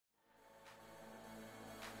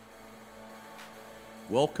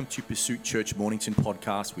Welcome to Pursuit Church Mornington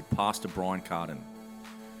podcast with Pastor Brian Carden.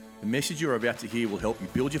 The message you're about to hear will help you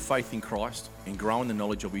build your faith in Christ and grow in the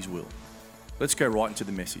knowledge of His will. Let's go right into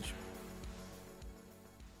the message.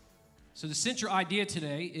 So the central idea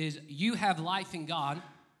today is you have life in God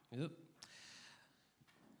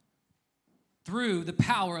through the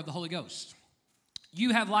power of the Holy Ghost. You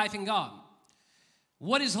have life in God.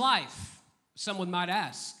 What is life? Someone might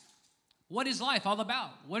ask. What is life all about?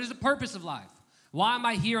 What is the purpose of life? Why am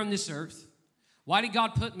I here on this earth? Why did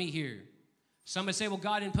God put me here? Some would say, well,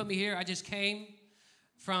 God didn't put me here. I just came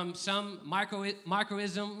from some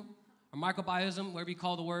microism or microbiism, whatever you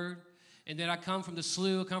call the word. And then I come from the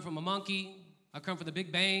slough, I come from a monkey, I come from the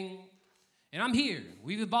Big Bang. And I'm here.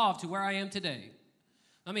 We've evolved to where I am today.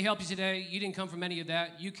 Let me help you today. You didn't come from any of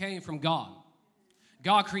that. You came from God.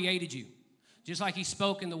 God created you. Just like He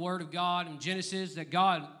spoke in the Word of God in Genesis that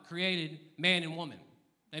God created man and woman.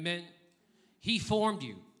 Amen? He formed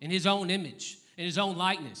you in His own image, in His own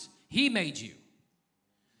likeness. He made you.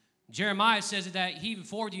 Jeremiah says that He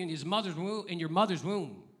formed you in His mother's womb, in your mother's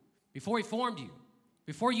womb. Before He formed you,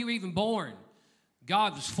 before you were even born,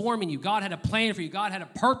 God was forming you. God had a plan for you. God had a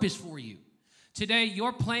purpose for you. Today,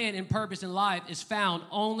 your plan and purpose in life is found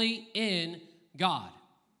only in God.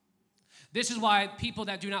 This is why people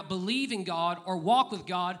that do not believe in God or walk with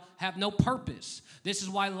God have no purpose. This is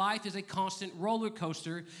why life is a constant roller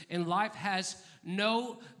coaster and life has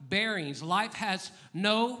no bearings. Life has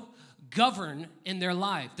no govern in their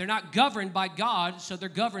life. They're not governed by God, so they're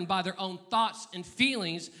governed by their own thoughts and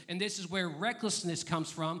feelings, and this is where recklessness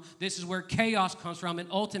comes from. This is where chaos comes from, and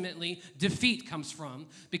ultimately defeat comes from,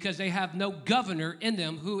 because they have no governor in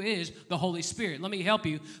them, who is the Holy Spirit. Let me help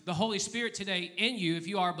you. The Holy Spirit today in you, if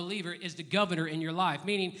you are a believer, is the governor in your life,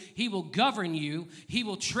 meaning He will govern you, He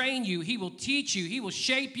will train you, He will teach you, He will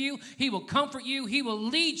shape you, He will comfort you, He will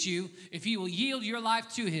lead you if you will yield your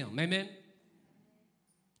life to Him. Amen?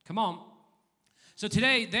 Come on. So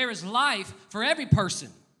today, there is life for every person.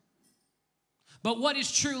 But what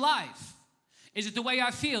is true life? Is it the way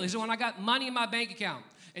I feel? Is it when I got money in my bank account?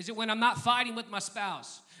 Is it when I'm not fighting with my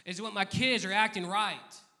spouse? Is it when my kids are acting right?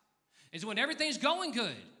 Is it when everything's going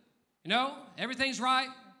good? You know, everything's right.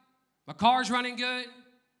 My car's running good.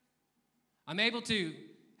 I'm able to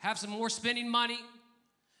have some more spending money.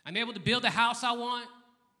 I'm able to build the house I want.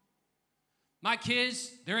 My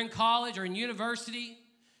kids, they're in college or in university.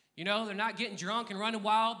 You know, they're not getting drunk and running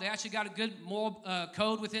wild. They actually got a good moral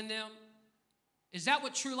code within them. Is that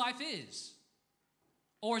what true life is?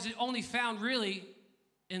 Or is it only found really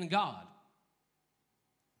in God?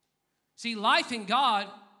 See, life in God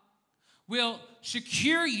will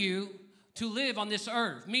secure you to live on this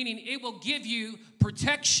earth, meaning it will give you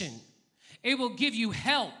protection. It will give you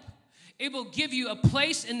help. It will give you a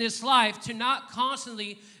place in this life to not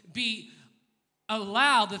constantly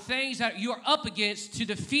allow the things that you're up against to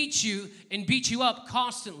defeat you and beat you up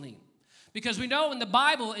constantly. Because we know in the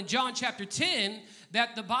Bible, in John chapter 10,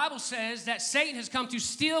 that the Bible says that Satan has come to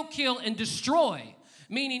steal, kill, and destroy,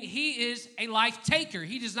 meaning he is a life taker.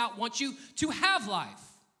 He does not want you to have life.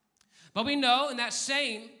 But we know in that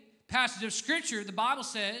same passage of Scripture, the Bible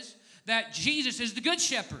says that Jesus is the good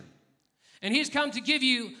shepherd, and He's come to give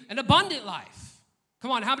you an abundant life.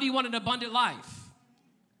 Come on, how many of you want an abundant life?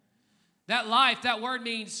 That life, that word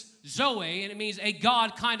means Zoe, and it means a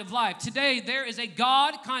God kind of life. Today, there is a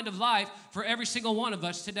God kind of life for every single one of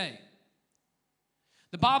us today.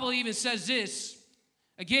 The Bible even says this,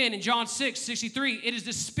 again, in John 6:63, it is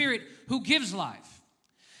the Spirit who gives life.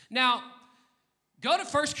 Now, go to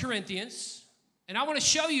 1 Corinthians, and I want to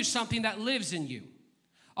show you something that lives in you.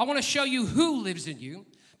 I want to show you who lives in you,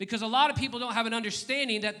 because a lot of people don't have an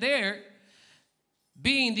understanding that they're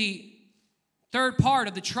being the third part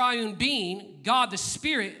of the triune being, God the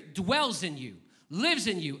Spirit, dwells in you, lives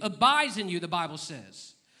in you, abides in you, the Bible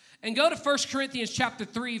says. And go to 1 Corinthians chapter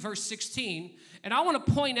 3, verse 16, and I want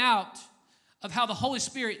to point out of how the Holy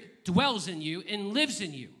Spirit dwells in you and lives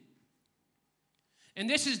in you. And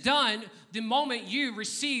this is done the moment you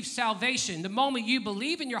receive salvation, the moment you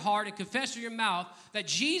believe in your heart and confess with your mouth that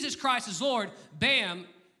Jesus Christ is Lord, bam,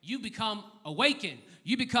 you become awakened,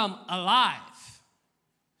 you become alive.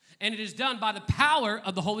 And it is done by the power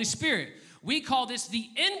of the Holy Spirit. We call this the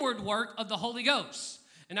inward work of the Holy Ghost.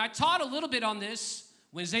 And I taught a little bit on this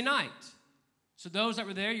Wednesday night. So those that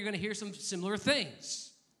were there, you're going to hear some similar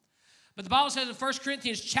things. But the Bible says in 1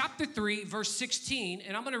 Corinthians chapter 3, verse 16,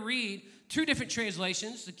 and I'm going to read two different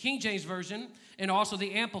translations, the King James Version and also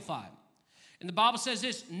the Amplified. And the Bible says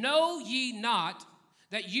this, "Know ye not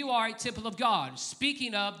that you are a temple of God,"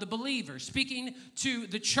 speaking of the believer, speaking to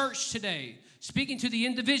the church today, speaking to the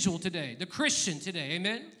individual today, the Christian today,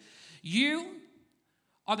 amen? "You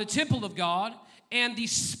are the temple of God, and the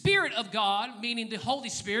Spirit of God, meaning the Holy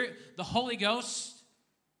Spirit, the Holy Ghost,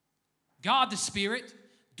 God the Spirit,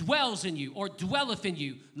 dwells in you, or dwelleth in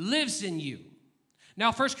you, lives in you.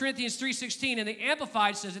 Now, 1 Corinthians 3:16 in the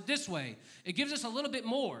Amplified says it this way. It gives us a little bit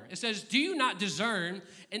more. It says, do you not discern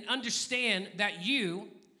and understand that you,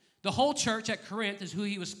 the whole church at Corinth is who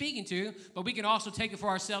he was speaking to, but we can also take it for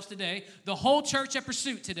ourselves today. The whole church at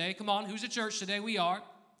Pursuit today, come on, who's the church today? We are.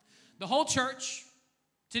 The whole church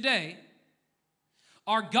today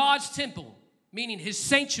are God's temple, meaning his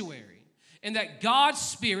sanctuary, and that God's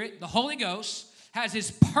Spirit, the Holy Ghost, has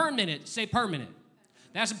his permanent, say permanent.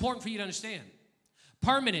 That's important for you to understand.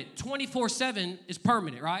 Permanent, 24/7 is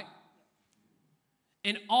permanent, right?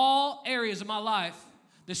 In all areas of my life,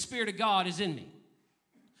 the Spirit of God is in me.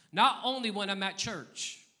 Not only when I'm at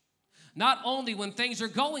church, not only when things are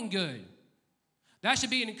going good. That should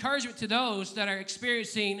be an encouragement to those that are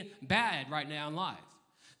experiencing bad right now in life.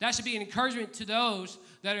 That should be an encouragement to those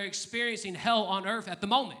that are experiencing hell on earth at the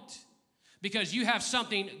moment, because you have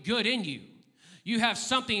something good in you. You have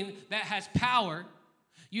something that has power.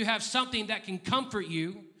 You have something that can comfort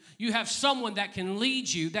you. You have someone that can lead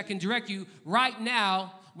you, that can direct you right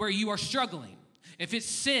now where you are struggling. If it's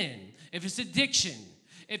sin, if it's addiction,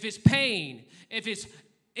 if it's pain, if it's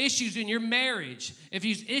issues in your marriage, if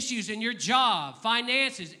it's issues in your job,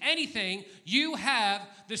 finances, anything, you have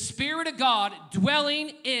the Spirit of God dwelling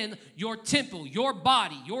in your temple, your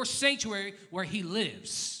body, your sanctuary where he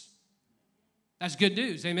lives. That's good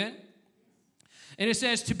news, amen? And it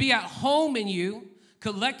says to be at home in you,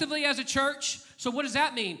 collectively as a church. So what does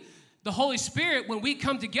that mean? The Holy Spirit, when we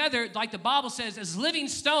come together, like the Bible says, as living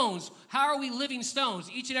stones. How are we living stones?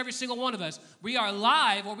 Each and every single one of us. We are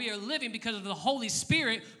alive, or we are living because of the Holy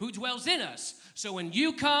Spirit who dwells in us. So when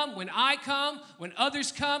you come, when I come, when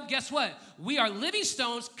others come, guess what? We are living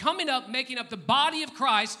stones coming up, making up the body of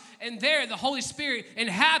Christ, and there the Holy Spirit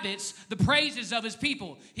inhabits the praises of his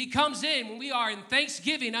people. He comes in when we are in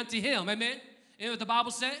thanksgiving unto him. Amen? You know what the Bible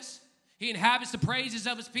says? He inhabits the praises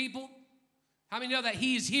of his people. How many know that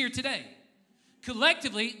he is here today?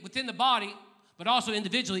 Collectively within the body, but also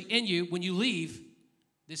individually in you when you leave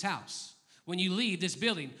this house, when you leave this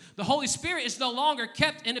building. The Holy Spirit is no longer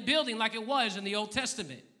kept in a building like it was in the Old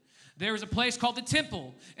Testament. There was a place called the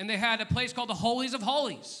temple, and they had a place called the Holies of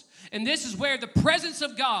Holies. And this is where the presence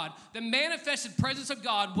of God, the manifested presence of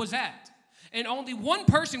God was at. And only one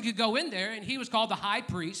person could go in there, and he was called the high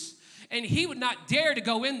priest. And he would not dare to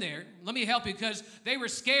go in there. Let me help you, because they were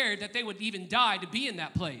scared that they would even die to be in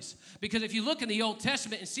that place. Because if you look in the Old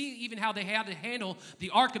Testament and see even how they had to handle the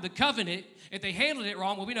Ark of the Covenant, if they handled it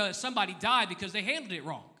wrong, well, we know that somebody died because they handled it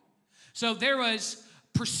wrong. So there was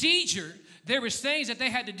procedure. There was things that they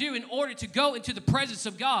had to do in order to go into the presence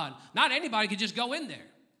of God. Not anybody could just go in there.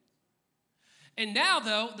 And now,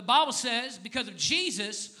 though, the Bible says, because of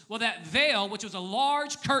Jesus, well, that veil, which was a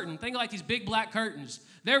large curtain, think like these big black curtains,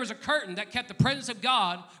 there was a curtain that kept the presence of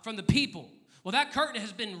God from the people. Well, that curtain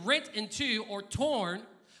has been rent in two or torn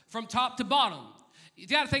from top to bottom. You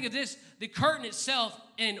got to think of this. The curtain itself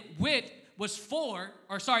in width was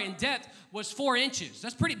in depth was 4 inches.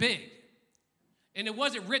 That's pretty big. And it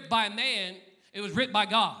wasn't writ by a man. It was writ by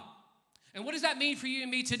God. And what does that mean for you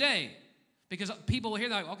and me today? Because people will hear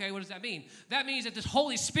that, okay, what does that mean? That means that this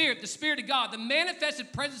Holy Spirit, the Spirit of God, the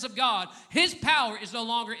manifested presence of God, his power is no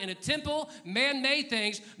longer in a temple, man-made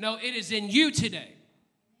things. No, it is in you today.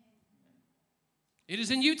 It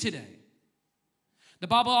is in you today. The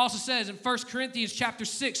Bible also says in 1 Corinthians chapter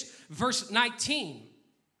 6, verse 19,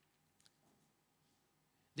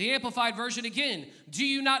 the Amplified Version again, do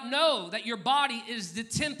you not know that your body is the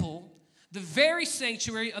temple, the very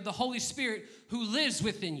sanctuary of the Holy Spirit who lives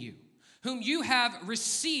within you, whom you have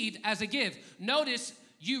received as a gift? Notice,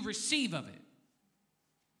 you receive of it.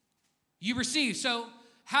 You receive. So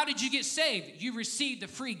how did you get saved? You received the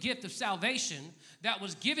free gift of salvation that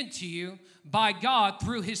was given to you by God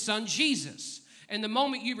through his son Jesus. And the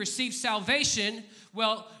moment you received salvation,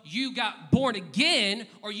 well, you got born again,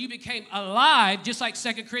 or you became alive, just like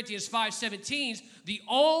 2 Corinthians 5:17. The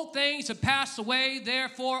old things have passed away,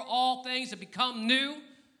 therefore all things have become new.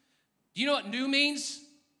 Do you know what new means?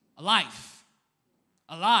 Life.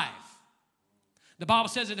 Alive. The Bible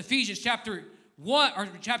says in Ephesians chapter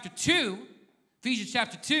 2,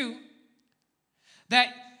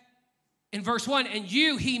 that in verse 1, and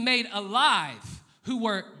you he made alive who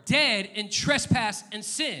were dead in trespass and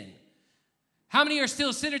sin. How many are still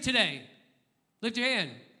a sinner today? Lift your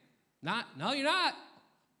hand. No, you're not.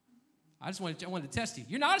 I wanted to test you.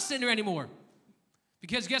 You're not a sinner anymore.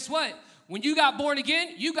 Because guess what? When you got born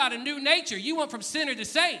again, you got a new nature. You went from sinner to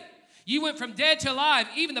saint. You went from dead to alive.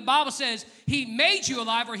 Even the Bible says he made you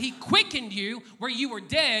alive, or he quickened you where you were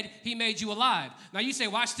dead. He made you alive. Now you say,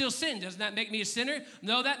 well, I still sin. Doesn't that make me a sinner?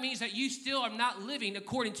 No, that means that you still are not living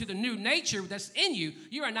according to the new nature that's in you.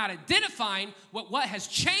 You are not identifying what has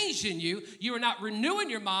changed in you. You are not renewing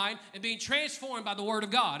your mind and being transformed by the word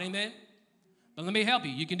of God. Amen? But let me help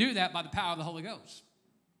you. You can do that by the power of the Holy Ghost.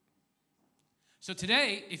 So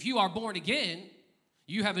today, if you are born again,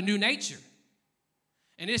 you have a new nature.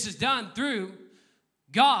 And this is done through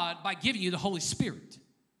God by giving you the Holy Spirit,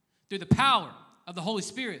 through the power of the Holy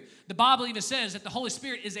Spirit. The Bible even says that the Holy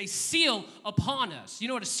Spirit is a seal upon us. You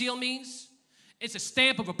know what a seal means? It's a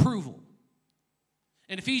stamp of approval.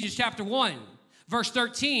 In Ephesians chapter 1, verse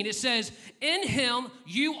 13, it says, in him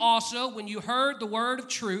you also, when you heard the word of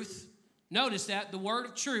truth, notice that, the word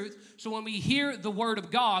of truth. So when we hear the word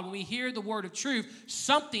of God, when we hear the word of truth,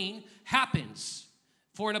 something happens.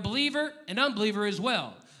 For a believer and unbeliever as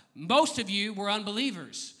well. Most of you were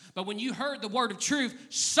unbelievers. But when you heard the word of truth,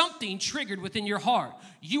 something triggered within your heart.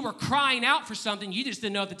 You were crying out for something. You just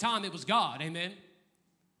didn't know at the time it was God. Amen?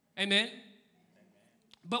 Amen?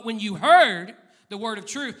 But when you heard the word of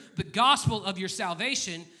truth, the gospel of your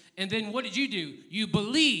salvation, and then what did you do? You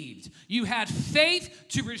believed. You had faith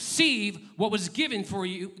to receive what was given to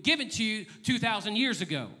you 2,000 years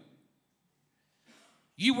ago.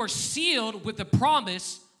 You were sealed with the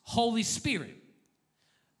promise, Holy Spirit.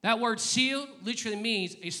 That word sealed literally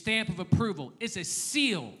means a stamp of approval. It's a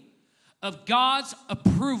seal of God's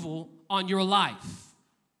approval on your life.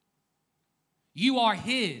 You are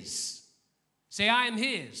his. Say, I am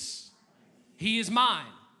his. He is mine.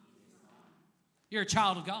 You're a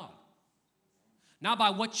child of God. Not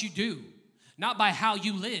by what you do. Not by how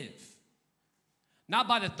you live. Not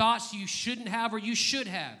by the thoughts you shouldn't have or you should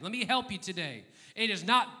have. Let me help you today. It is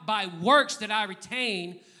not by works that I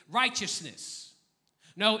retain righteousness.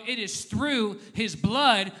 No, it is through his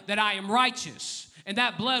blood that I am righteous. And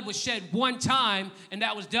that blood was shed one time, and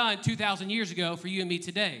that was done 2,000 years ago for you and me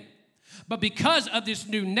today. But because of this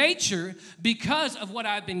new nature, because of what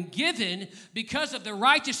I've been given, because of the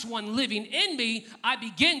righteous one living in me, I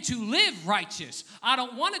begin to live righteous. I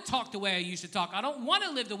don't want to talk the way I used to talk. I don't want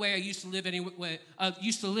to live the way I used to live anyway. I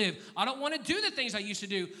don't want to do the things I used to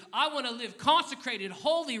do. I want to live consecrated,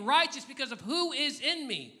 holy, righteous because of who is in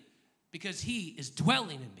me, because he is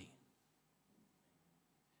dwelling in me.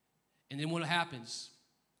 And then what happens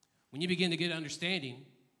when you begin to get understanding,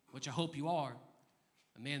 which I hope you are,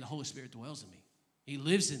 man, the Holy Spirit dwells in me. He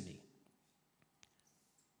lives in me.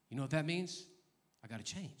 You know what that means? I got to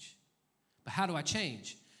change. But how do I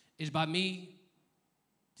change? Is by me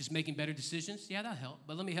just making better decisions? Yeah, that'll help.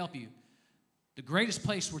 But let me help you. The greatest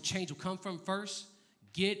place where change will come from first,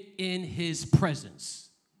 get in his presence.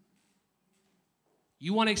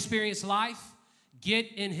 You want to experience life?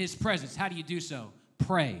 Get in his presence. How do you do so?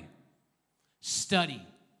 Pray, study,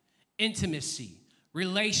 intimacy,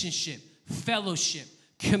 relationship, fellowship,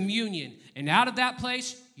 communion. And out of that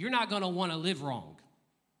place, you're not going to want to live wrong.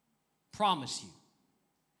 Promise you.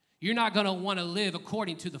 You're not going to want to live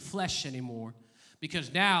according to the flesh anymore,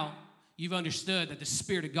 because now you've understood that the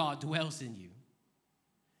Spirit of God dwells in you.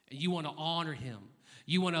 And you want to honor him.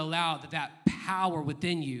 You want to allow that power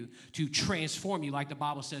within you to transform you, like the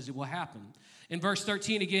Bible says it will happen. In verse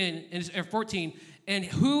 13 again, and 14, and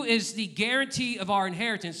who is the guarantee of our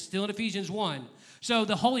inheritance? Still in Ephesians 1. So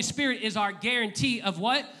the Holy Spirit is our guarantee of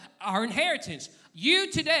what? Our inheritance.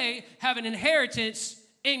 You today have an inheritance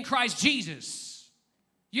in Christ Jesus.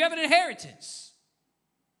 You have an inheritance.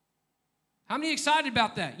 How many are excited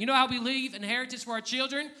about that? You know how we leave inheritance for our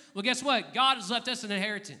children? Well, guess what? God has left us an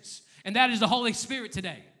inheritance, and that is the Holy Spirit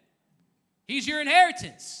today. He's your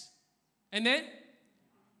inheritance. Amen?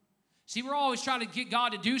 See, we're always trying to get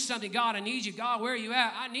God to do something. God, I need you. God, where are you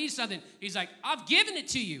at? I need something. He's like, I've given it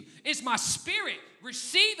to you. It's my Spirit.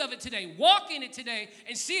 Receive of it today. Walk in it today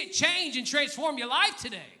and see it change and transform your life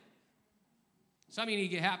today. Some of you need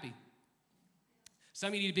to get happy. Some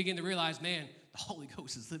of you need to begin to realize, man, the Holy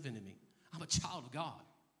Ghost is living in me. I'm a child of God.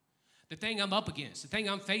 The thing I'm up against, the thing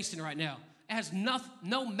I'm facing right now, it has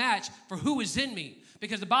no match for who is in me.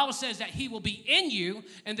 Because the Bible says that he will be in you,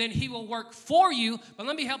 and then he will work for you. But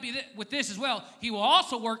let me help you with this as well. He will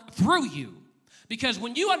also work through you. Because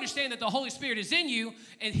when you understand that the Holy Spirit is in you,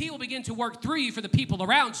 and he will begin to work through you for the people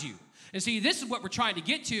around you. And see, this is what we're trying to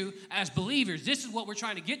get to as believers. This is what we're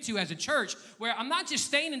trying to get to as a church, where I'm not just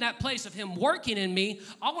staying in that place of him working in me.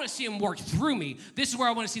 I want to see him work through me. This is where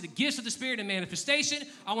I want to see the gifts of the Spirit in manifestation.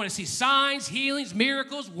 I want to see signs, healings,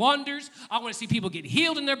 miracles, wonders. I want to see people get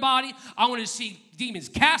healed in their body. I want to see demons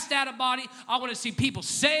cast out of body. I want to see people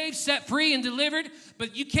saved, set free, and delivered.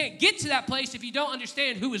 But you can't get to that place if you don't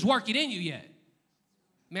understand who is working in you yet.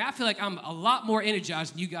 Man, I feel like I'm a lot more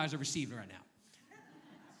energized than you guys are receiving right now.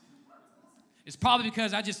 It's probably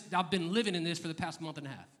because I've been living in this for the past month and a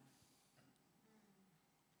half.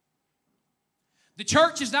 The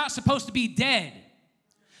church is not supposed to be dead.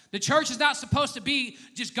 The church is not supposed to be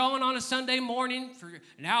just going on a Sunday morning for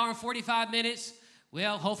an hour and 45 minutes.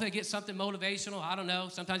 Well, hopefully I get something motivational. I don't know.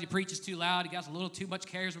 Sometimes he preaches too loud. He got a little too much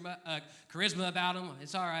charisma about him.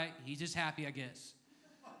 It's all right. He's just happy, I guess.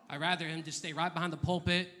 I'd rather him just stay right behind the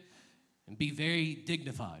pulpit and be very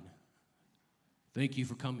dignified. Thank you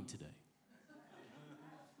for coming today.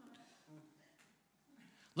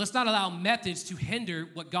 Let's not allow methods to hinder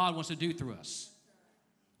what God wants to do through us.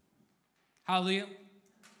 Hallelujah.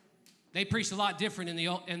 They preached a lot different in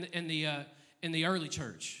the early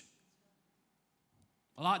church.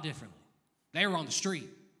 A lot differently. They were on the street.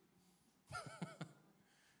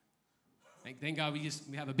 Thank God we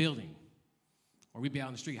have a building, or we'd be out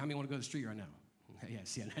on the street. How many want to go to the street right now? Yeah,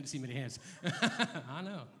 see, I hadn't seen many hands. I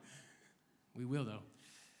know. We will though.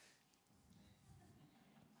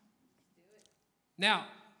 Now,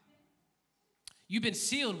 you've been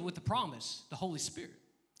sealed with the promise, the Holy Spirit.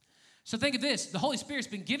 So think of this. The Holy Spirit's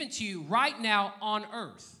been given to you right now on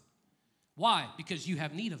earth. Why? Because you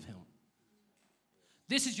have need of him.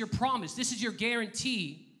 This is your promise. This is your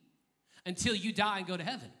guarantee until you die and go to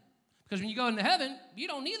heaven. Because when you go into heaven, you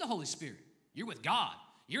don't need the Holy Spirit. You're with God.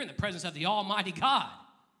 You're in the presence of the Almighty God.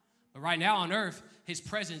 But right now on earth, his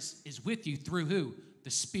presence is with you through who?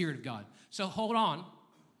 The Spirit of God. So hold on.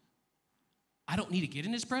 I don't need to get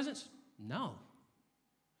in his presence? No.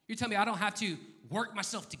 You're telling me I don't have to work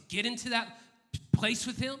myself to get into that place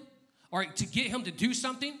with him or to get him to do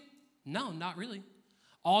something? No, not really.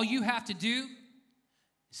 All you have to do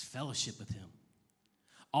is fellowship with him.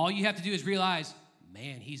 All you have to do is realize,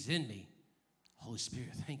 man, he's in me. Holy Spirit,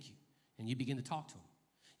 thank you. And you begin to talk to him.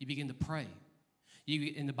 You begin to pray.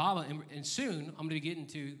 You in the Bible, and soon I'm going to get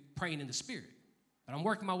into praying in the Spirit. But I'm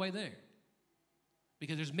working my way there.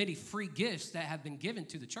 Because there's many free gifts that have been given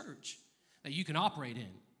to the church that you can operate in.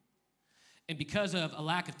 And because of a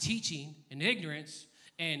lack of teaching and ignorance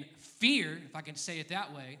and fear, if I can say it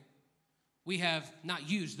that way, we have not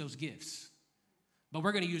used those gifts. But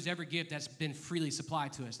we're going to use every gift that's been freely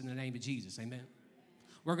supplied to us in the name of Jesus. Amen.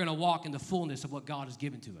 We're going to walk in the fullness of what God has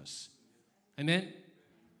given to us. Amen.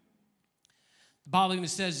 The Bible even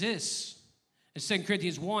says this in 2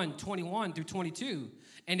 Corinthians 1, 21 through 22.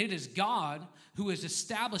 And it is God who has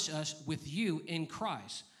established us with you in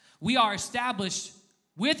Christ. We are established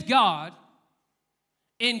with God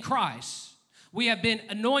in Christ. We have been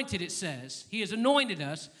anointed, it says. He has anointed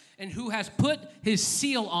us, and who has put his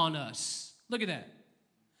seal on us. Look at that.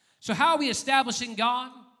 So how are we establishing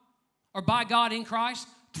God or by God in Christ?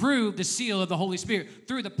 Through the seal of the Holy Spirit,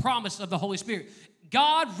 through the promise of the Holy Spirit.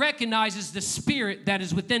 God recognizes the Spirit that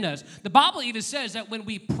is within us. The Bible even says that when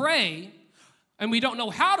we pray and we don't know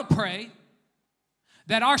how to pray,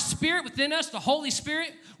 that our spirit within us, the Holy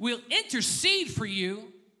Spirit, will intercede for you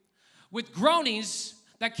with groanings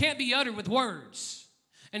that can't be uttered with words.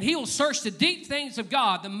 And he will search the deep things of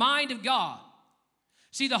God, the mind of God.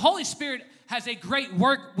 See, the Holy Spirit has a great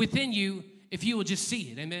work within you if you will just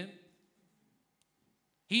see it. Amen?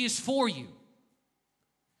 He is for you.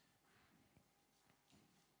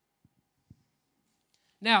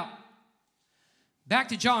 Now, back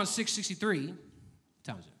to John 6:63. What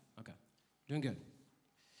time is it? Okay, doing good.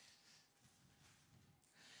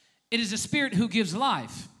 It is the Spirit who gives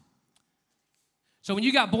life. So when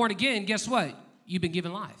you got born again, guess what? You've been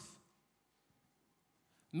given life.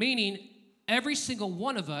 Meaning, every single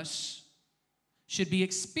one of us should be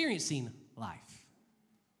experiencing life.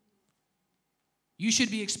 You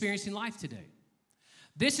should be experiencing life today.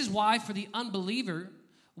 This is why for the unbeliever,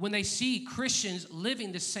 when they see Christians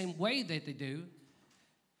living the same way that they do,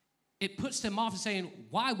 it puts them off and saying,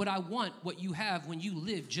 why would I want what you have when you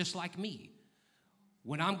live just like me?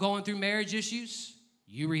 When I'm going through marriage issues,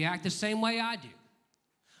 you react the same way I do.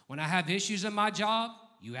 When I have issues in my job,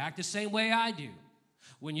 you act the same way I do.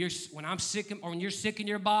 When I'm sick or when you're sick in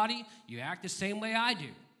your body, you act the same way I do.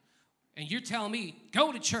 And you're telling me,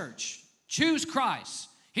 go to church, choose Christ.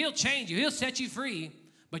 He'll change you. He'll set you free.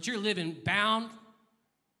 But you're living bound,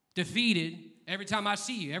 defeated, Every time I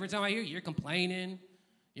see you, every time I hear you, you're complaining,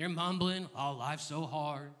 you're mumbling, oh, life's so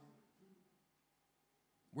hard.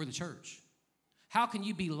 We're the church. How can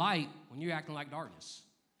you be light when you're acting like darkness?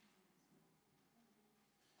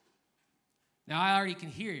 Now, I already can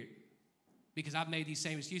hear it because I've made these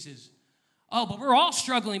same excuses. Oh, but we're all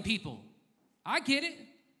struggling people. I get it.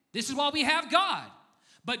 This is why we have God.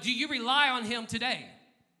 But do you rely on him today?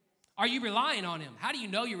 Are you relying on him? How do you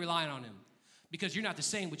know you're relying on him? Because you're not the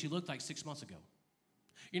same what you looked like 6 months ago.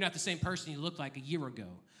 You're not the same person you looked like a year ago,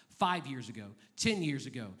 5 years ago, 10 years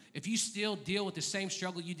ago. If you still deal with the same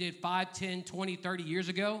struggle you did 5, 10, 20, 30 years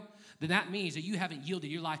ago, then that means that you haven't yielded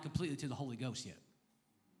your life completely to the Holy Ghost yet.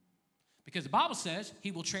 Because the Bible says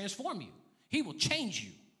he will transform you. He will change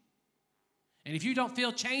you. And if you don't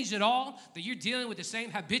feel changed at all, that you're dealing with the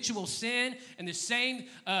same habitual sin and the same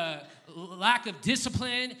lack of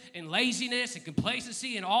discipline and laziness and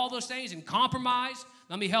complacency and all those things and compromise,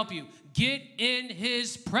 let me help you. Get in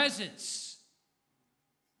his presence.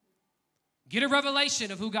 Get a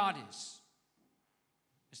revelation of who God is.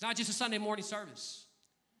 It's not just a Sunday morning service.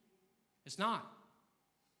 It's not.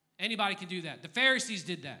 Anybody can do that. The Pharisees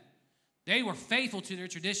did that. They were faithful to their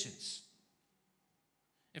traditions.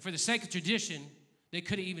 And for the sake of tradition, they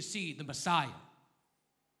couldn't even see the Messiah.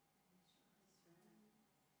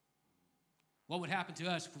 What would happen to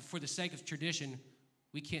us for the sake of tradition?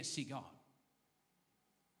 We can't see God.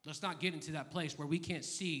 Let's not get into that place where we can't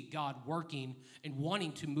see God working and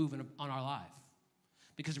wanting to move on our life.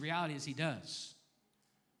 Because the reality is he does.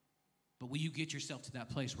 But will you get yourself to that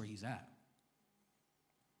place where he's at?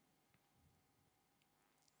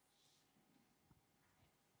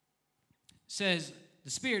 It says, the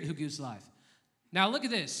Spirit who gives life. Now look at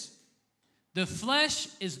this. The flesh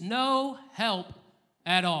is no help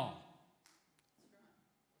at all.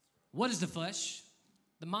 What is the flesh?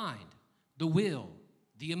 The mind, the will,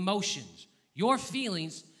 the emotions. Your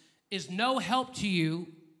feelings is no help to you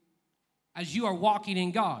as you are walking in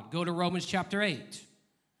God. Go to Romans chapter 8.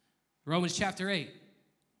 Romans chapter 8.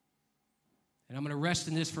 And I'm going to rest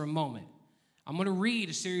in this for a moment. I'm going to read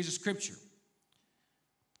a series of scripture.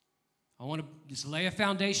 I want to just lay a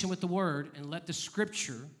foundation with the word and let the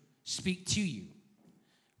scripture speak to you.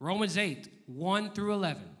 Romans 8, 1 through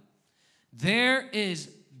 11. There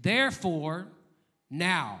is therefore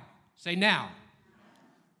now, say now,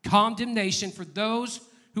 condemnation for those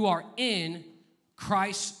who are in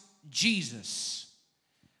Christ Jesus.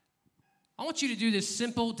 I want you to do this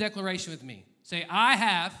simple declaration with me. Say, I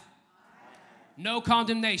have no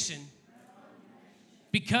condemnation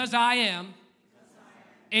because I am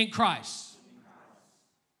in Christ.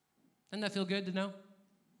 Doesn't that feel good to know?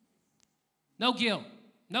 No guilt,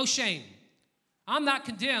 no shame. I'm not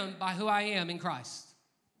condemned by who I am in Christ.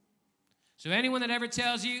 So anyone that ever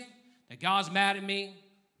tells you that God's mad at me,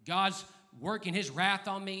 God's working his wrath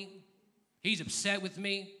on me, he's upset with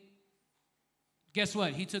me, guess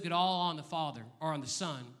what? He took it all on the Father or on the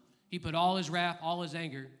Son. He put all his wrath, all his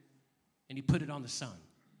anger, and he put it on the Son.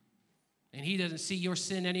 And he doesn't see your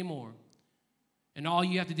sin anymore. And all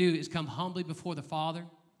you have to do is come humbly before the Father and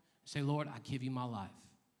say, Lord, I give you my life.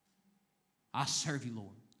 I serve you,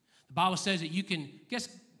 Lord. The Bible says that you can,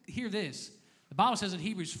 hear this. The Bible says in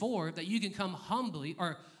Hebrews 4 that you can come humbly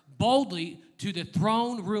or boldly to the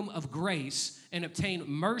throne room of grace and obtain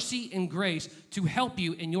mercy and grace to help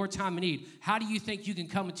you in your time of need. How do you think you can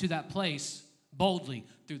come into that place boldly?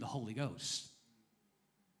 Through the Holy Ghost.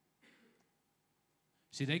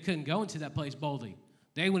 See, they couldn't go into that place boldly.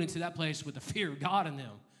 They went into that place with the fear of God in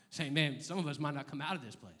them, saying, man, some of us might not come out of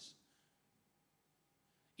this place.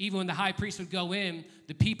 Even when the high priest would go in,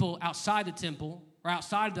 the people outside the temple or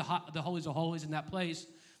outside of the holies of holies in that place,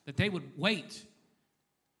 that they would wait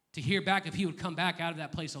to hear back if he would come back out of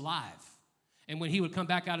that place alive. And when he would come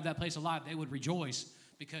back out of that place alive, they would rejoice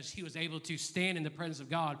because he was able to stand in the presence of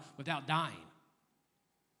God without dying.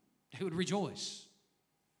 They would rejoice.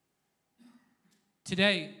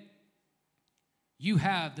 Today, you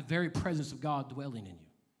have the very presence of God dwelling in you.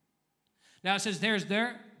 Now it says,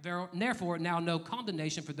 therefore now no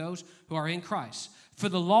condemnation for those who are in Christ. For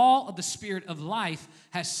the law of the Spirit of life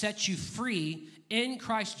has set you free in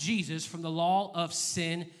Christ Jesus from the law of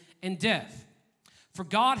sin and death. For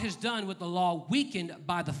God has done what the law weakened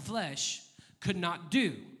by the flesh could not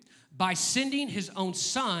do, by sending his own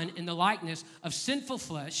Son in the likeness of sinful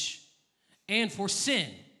flesh and for sin.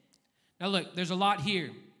 Now look, there's a lot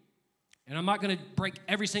here. And I'm not going to break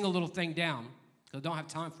every single little thing down because I don't have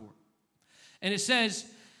time for it. And it says,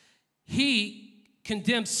 he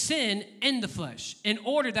condemned sin in the flesh in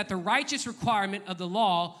order that the righteous requirement of the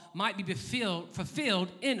law might be fulfilled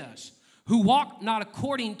in us, who walk not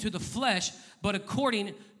according to the flesh, but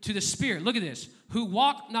according to the Spirit. Look at this. Who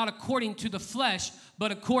walk not according to the flesh,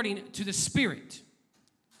 but according to the Spirit.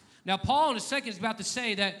 Now, Paul in a second is about to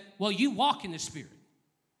say that, well, you walk in the Spirit.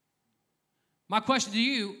 My question to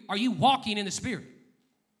you, are you walking in the Spirit?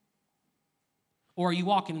 Or are you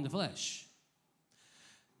walking in the flesh?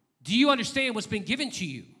 Do you understand what's been given to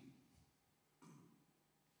you?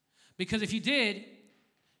 Because if you did,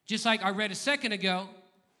 just like I read a second ago,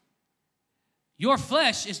 your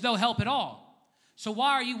flesh is no help at all. So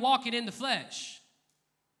why are you walking in the flesh?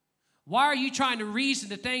 Why are you trying to reason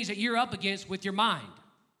the things that you're up against with your mind?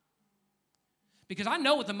 Because I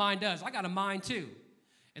know what the mind does. I got a mind too.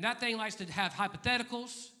 And that thing likes to have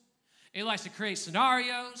hypotheticals. It likes to create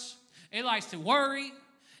scenarios. It likes to worry.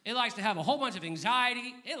 It likes to have a whole bunch of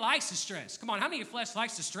anxiety. It likes to stress. Come on, how many of your flesh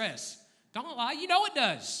likes to stress? Don't lie, you know it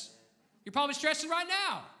does. You're probably stressing right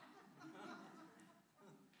now.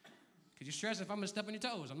 Because you're stressing if I'm going to step on your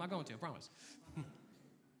toes. I'm not going to, I promise.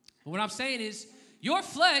 But what I'm saying is, your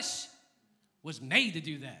flesh was made to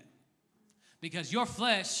do that. Because your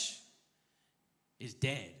flesh is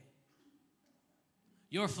dead.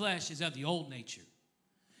 Your flesh is of the old nature.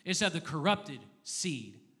 It's of the corrupted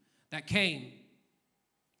seed that came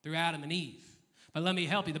through Adam and Eve. But let me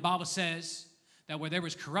help you. The Bible says that where there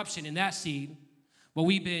was corruption in that seed, well,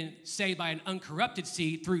 we've been saved by an uncorrupted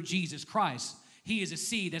seed through Jesus Christ. He is a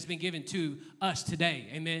seed that's been given to us today.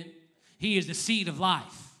 Amen. He is the seed of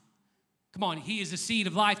life. Come on, he is the seed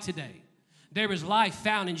of life today. There is life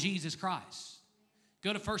found in Jesus Christ.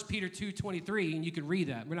 Go to 1 Peter 2:23, and you can read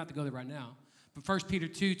that. We're not going to go there right now. But 1 Peter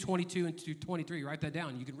 2:22 and 2:23, write that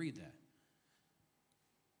down, and you can read that.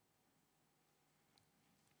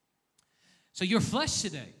 So your flesh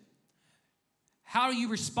today, how do you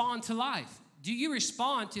respond to life? Do you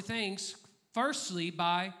respond to things, firstly,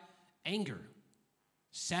 by anger,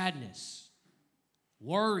 sadness,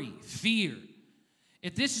 worry, fear?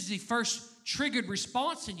 If this is the first triggered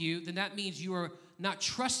response in you, then that means you are not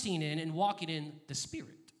trusting in and walking in the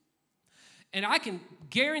Spirit. And I can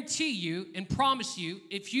guarantee you and promise you,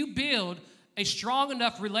 if you build a strong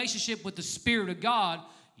enough relationship with the Spirit of God,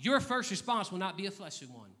 your first response will not be a fleshly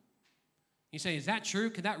one. You say, is that true?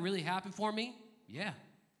 Could that really happen for me? Yeah.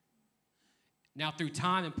 Now, through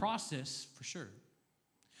time and process, for sure.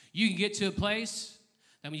 You can get to a place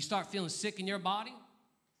that when you start feeling sick in your body,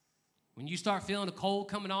 when you start feeling a cold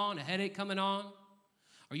coming on, a headache coming on,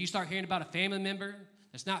 or you start hearing about a family member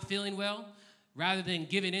that's not feeling well, rather than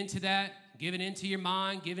giving into that, giving into your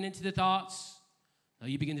mind, giving into the thoughts,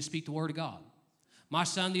 you begin to speak the word of God. My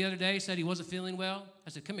son the other day said he wasn't feeling well. I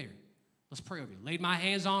said, come here. Let's pray over you. Laid my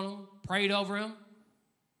hands on him, prayed over him,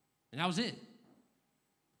 and that was it.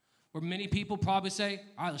 Where many people probably say,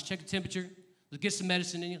 all right, let's check the temperature. Let's get some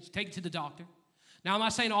medicine in you. Let's take it to the doctor. Now, am I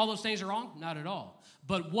saying all those things are wrong? Not at all.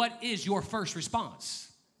 But what is your first response?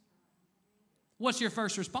 What's your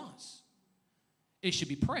first response? It should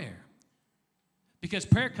be prayer. Because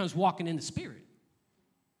prayer comes walking in the Spirit.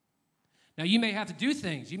 Now, you may have to do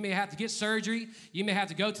things. You may have to get surgery. You may have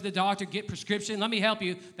to go to the doctor, get prescription. Let me help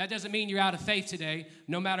you. That doesn't mean you're out of faith today,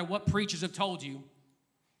 no matter what preachers have told you.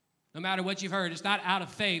 No matter what you've heard, it's not out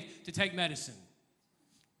of faith to take medicine.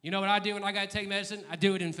 You know what I do when I got to take medicine? I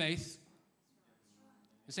do it in faith.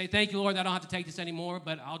 And say, thank you, Lord, that I don't have to take this anymore,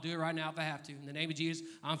 but I'll do it right now if I have to. In the name of Jesus,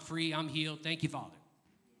 I'm free, I'm healed. Thank you, Father.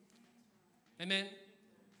 Amen.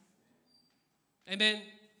 Amen.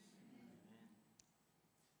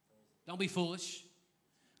 Don't be foolish.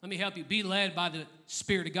 Let me help you. Be led by the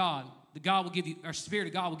Spirit of God. Our Spirit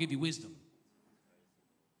of God will give you wisdom.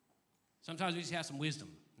 Sometimes we just have some wisdom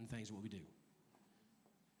in things what we do.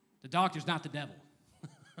 The doctor's not the devil.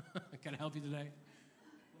 Can I help you today?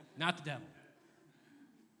 Not the devil.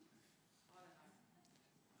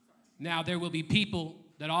 Now, there will be people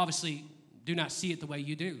that obviously do not see it the way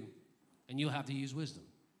you do, and you'll have to use wisdom.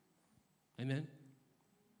 Amen?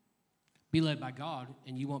 Be led by God,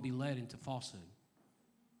 and you won't be led into falsehood.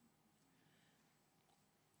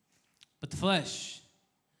 But the flesh,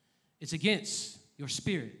 it's against your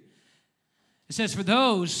spirit. It says, for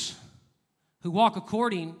those who walk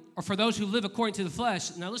according, or for those who live according to the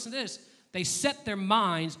flesh, now listen to this, they set their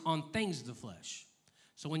minds on things of the flesh.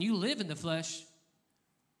 So when you live in the flesh,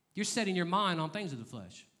 you're setting your mind on things of the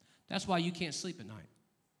flesh. That's why you can't sleep at night.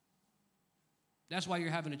 That's why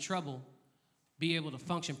you're having trouble be able to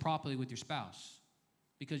function properly with your spouse,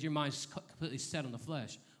 because your mind's completely set on the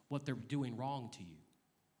flesh, what they're doing wrong to you,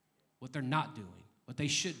 what they're not doing, what they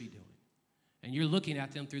should be doing. And you're looking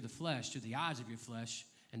at them through the flesh, through the eyes of your flesh,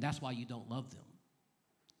 and that's why you don't love them.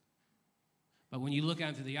 But when you look at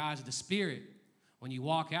them through the eyes of the Spirit, when you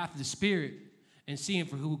walk after the Spirit, and see them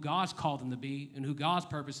for who God's called them to be and who God's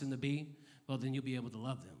purposed them to be, well, then you'll be able to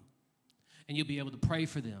love them. And you'll be able to pray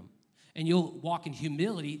for them. And you'll walk in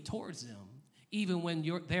humility towards them, even when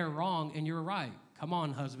they're wrong and you're right. Come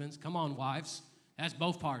on, husbands. Come on, wives. That's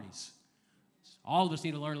both parties. All of us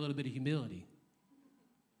need to learn a little bit of humility.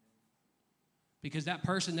 Because that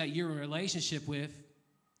person that you're in a relationship with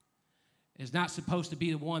is not supposed to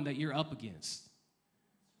be the one that you're up against.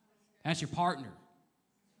 That's your partner,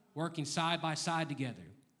 working side by side together,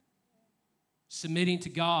 submitting to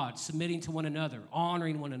God, submitting to one another,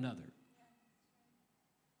 honoring one another.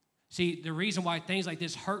 See, the reason why things like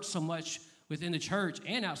this hurt so much within the church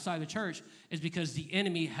and outside the church is because the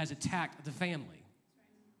enemy has attacked the family.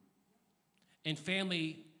 And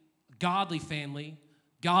family, godly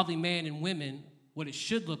man and women, what it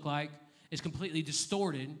should look like is completely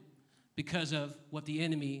distorted because of what the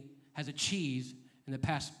enemy has achieved in the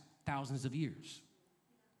past thousands of years,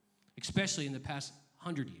 especially in the past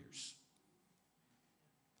 100 years.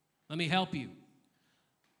 Let me help you.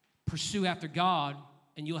 Pursue after God,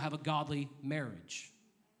 and you'll have a godly marriage.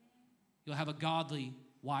 You'll have a godly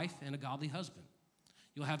wife and a godly husband.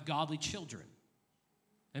 You'll have godly children.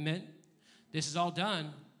 Amen? This is all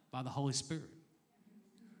done by the Holy Spirit.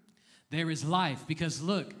 There is life, because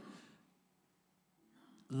look,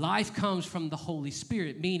 life comes from the Holy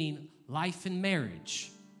Spirit, meaning life in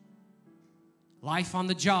marriage, life on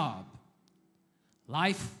the job,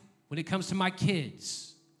 life when it comes to my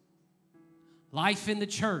kids, life in the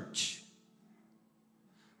church,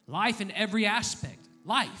 life in every aspect,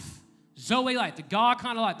 life, Zoe life, the God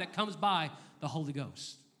kind of life that comes by the Holy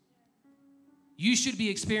Ghost. You should be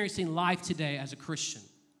experiencing life today as a Christian.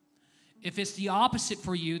 If it's the opposite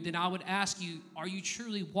for you, then I would ask you, are you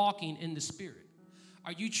truly walking in the Spirit?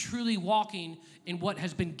 Are you truly walking in what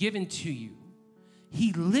has been given to you?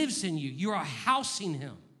 He lives in you. You are housing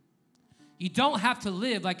him. You don't have to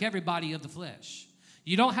live like everybody of the flesh.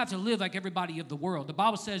 You don't have to live like everybody of the world. The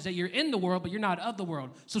Bible says that you're in the world, but you're not of the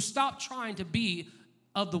world. So stop trying to be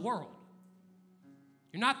of the world.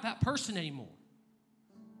 You're not that person anymore.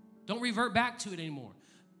 Don't revert back to it anymore.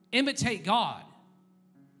 Imitate God.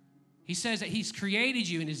 He says that he's created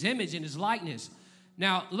you in his image and his likeness.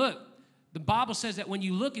 Now, look, the Bible says that when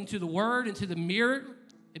you look into the word, into the mirror,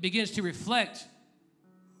 it begins to reflect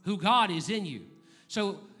who God is in you.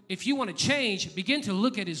 So if you want to change, begin to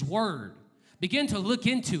look at his word. Begin to look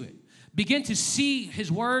into it. Begin to see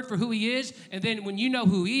his word for who he is, and then when you know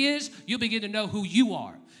who he is, you'll begin to know who you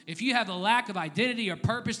are. If you have a lack of identity or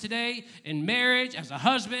purpose today in marriage, as a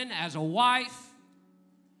husband, as a wife,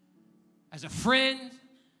 as a friend,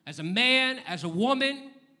 as a man, as a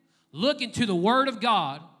woman, look into the word of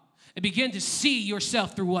God and begin to see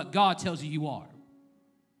yourself through what God tells you you are.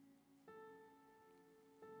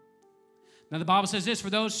 Now the Bible says this, for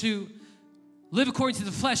those who live according to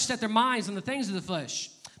the flesh set their minds on the things of the flesh,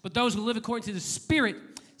 but those who live according to the Spirit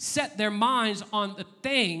set their minds on the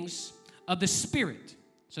things of the Spirit.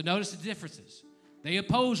 So notice the differences. They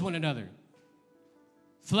oppose one another.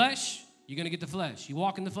 Flesh, you're going to get the flesh. You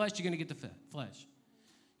walk in the flesh, you're going to get the flesh.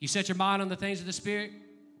 You set your mind on the things of the Spirit,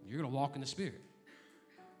 you're going to walk in the Spirit.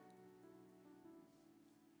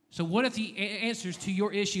 So what if the answers to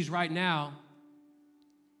your issues right now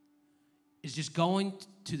is just going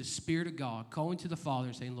to the Spirit of God, going to the Father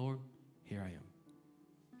and saying, Lord, here I am.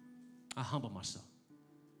 I humble myself.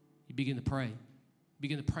 You begin to pray.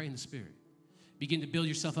 Begin to pray in the Spirit. Begin to build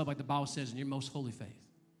yourself up like the Bible says in your most holy faith.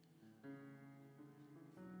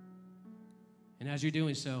 And as you're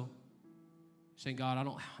doing so, saying, God,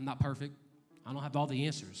 I'm not perfect. I don't have all the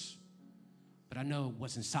answers. But I know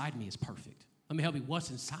what's inside me is perfect. Let me help you. What's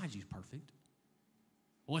inside you is perfect.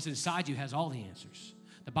 What's inside you has all the answers.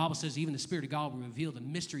 The Bible says even the Spirit of God will reveal the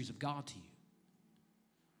mysteries of God to you.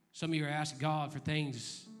 Some of you are asking God for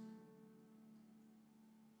things,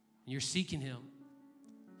 and you're seeking him.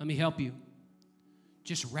 Let me help you.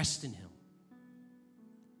 Just rest in him.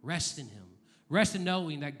 Rest in him. Rest in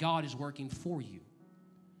knowing that God is working for you.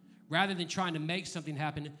 Rather than trying to make something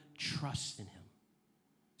happen, trust in him.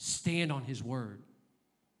 Stand on his word.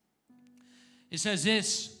 It says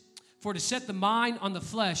this, for to set the mind on the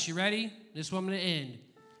flesh, you ready? This is what I'm going to end,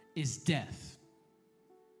 is death.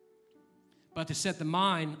 But to set the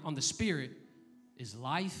mind on the Spirit is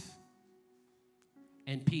life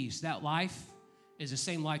and peace. That life is the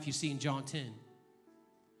same life you see in John 10.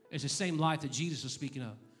 It's the same life that Jesus was speaking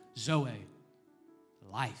of. Zoe,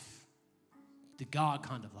 life, the God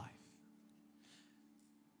kind of life.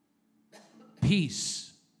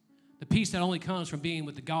 Peace, the peace that only comes from being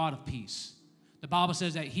with the God of peace. The Bible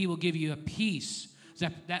says that he will give you a peace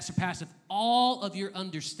that surpasses all of your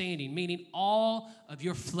understanding, meaning all of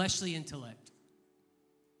your fleshly intellect.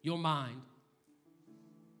 your mind.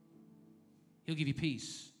 He'll give you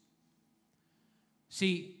peace.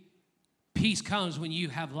 See, peace comes when you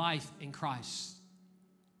have life in Christ.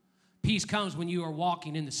 Peace comes when you are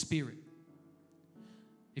walking in the Spirit.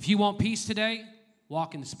 If you want peace today,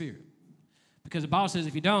 walk in the Spirit. Because the Bible says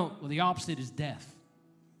if you don't, well, the opposite is death.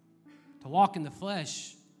 To walk in the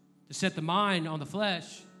flesh, to set the mind on the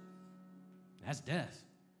flesh, that's death.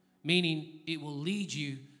 Meaning it will lead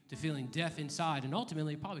you to feeling death inside, and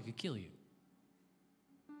ultimately it probably could kill you.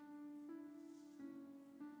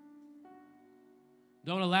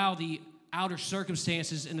 Don't allow the outer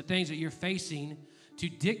circumstances and the things that you're facing to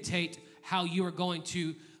dictate how you are going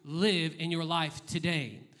to live in your life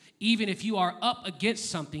today. Even if you are up against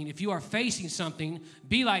something, if you are facing something,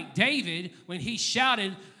 be like David when he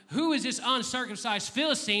shouted, "Who is this uncircumcised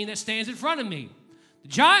Philistine that stands in front of me?" The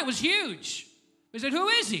giant was huge. He said, "Who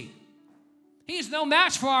is he? He is no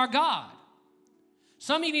match for our God."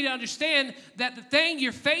 Some of you need to understand that the thing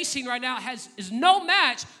you're facing right now is no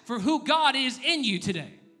match for who God is in you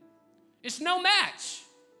today. It's no match.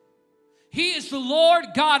 He is the Lord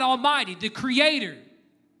God Almighty, the Creator.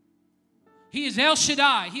 He is El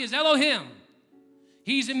Shaddai. He is Elohim.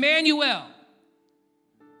 He's Emmanuel.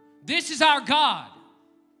 This is our God.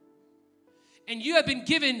 And you have been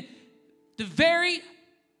given the very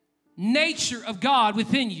nature of God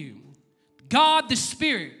within you. God the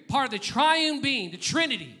Spirit, part of the triune being, the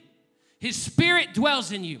Trinity. His Spirit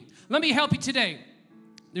dwells in you. Let me help you today.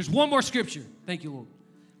 There's one more scripture. Thank you, Lord.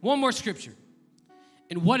 One more scripture.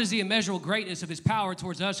 And what is the immeasurable greatness of his power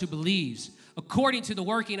towards us who believes, according to the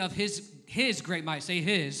working of his great might. Say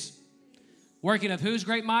his. Working of whose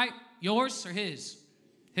great might? Yours or his?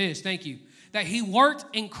 His, thank you. That he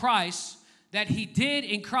worked in Christ, that he did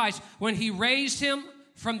in Christ when he raised him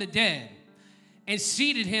from the dead and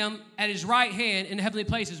seated him at his right hand in the heavenly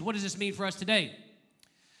places. What does this mean for us today?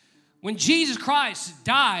 When Jesus Christ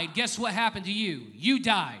died, guess what happened to you? You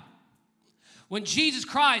died. When Jesus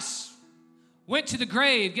Christ went to the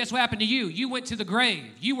grave, guess what happened to you? You went to the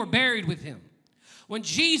grave. You were buried with him. When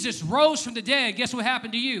Jesus rose from the dead, guess what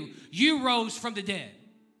happened to you? You rose from the dead.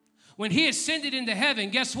 When he ascended into heaven,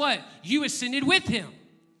 guess what? You ascended with him.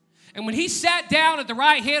 And when he sat down at the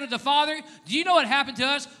right hand of the Father, do you know what happened to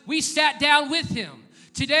us? We sat down with him.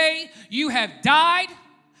 Today, you have died.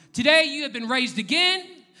 Today, you have been raised again.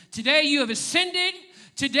 Today, you have ascended.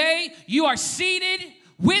 Today, you are seated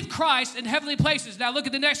with Christ in heavenly places. Now, look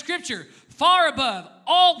at the next scripture. Far above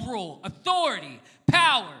all rule, authority,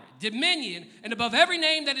 power, dominion, and above every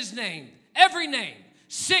name that is named. Every name.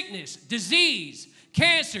 Sickness, disease,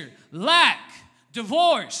 cancer, lack,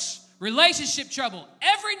 divorce, relationship trouble,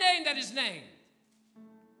 every name that is named.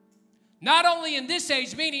 Not only in this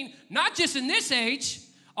age, meaning not just in this age.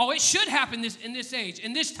 Oh, it should happen in this age,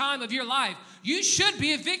 in this time of your life. You should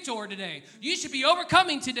be a victor today. You should be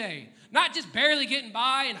overcoming today. Not just barely getting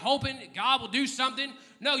by and hoping that God will do something.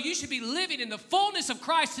 No, you should be living in the fullness of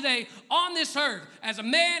Christ today on this earth. As a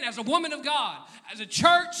man, as a woman of God, as a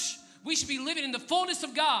church, we should be living in the fullness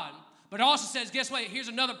of God. But it also says, guess what? Here's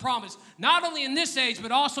another promise. Not only in this age,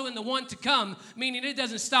 but also in the one to come, meaning it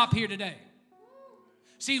doesn't stop here today.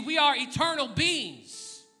 See, we are eternal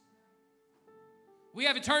beings. We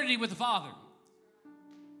have eternity with the Father.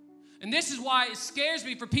 And this is why it scares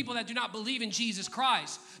me for people that do not believe in Jesus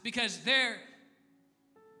Christ, because their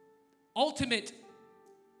ultimate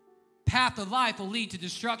path of life will lead to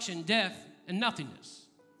destruction, death, and nothingness.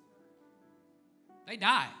 They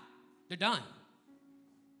die. They're done.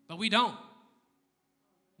 But we don't.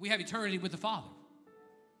 We have eternity with the Father.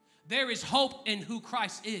 There is hope in who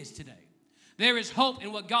Christ is today. There is hope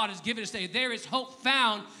in what God has given us today. There is hope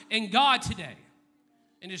found in God today.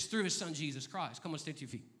 And it's through his Son, Jesus Christ. Come on, stand to your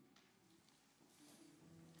feet.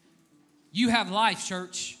 You have life,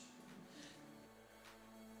 church.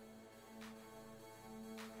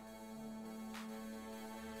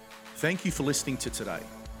 Thank you for listening to today.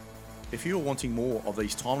 If you are wanting more of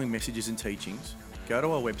these timely messages and teachings, go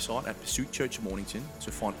to our website at Pursuit Church Mornington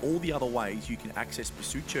to find all the other ways you can access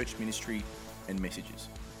Pursuit Church ministry and messages.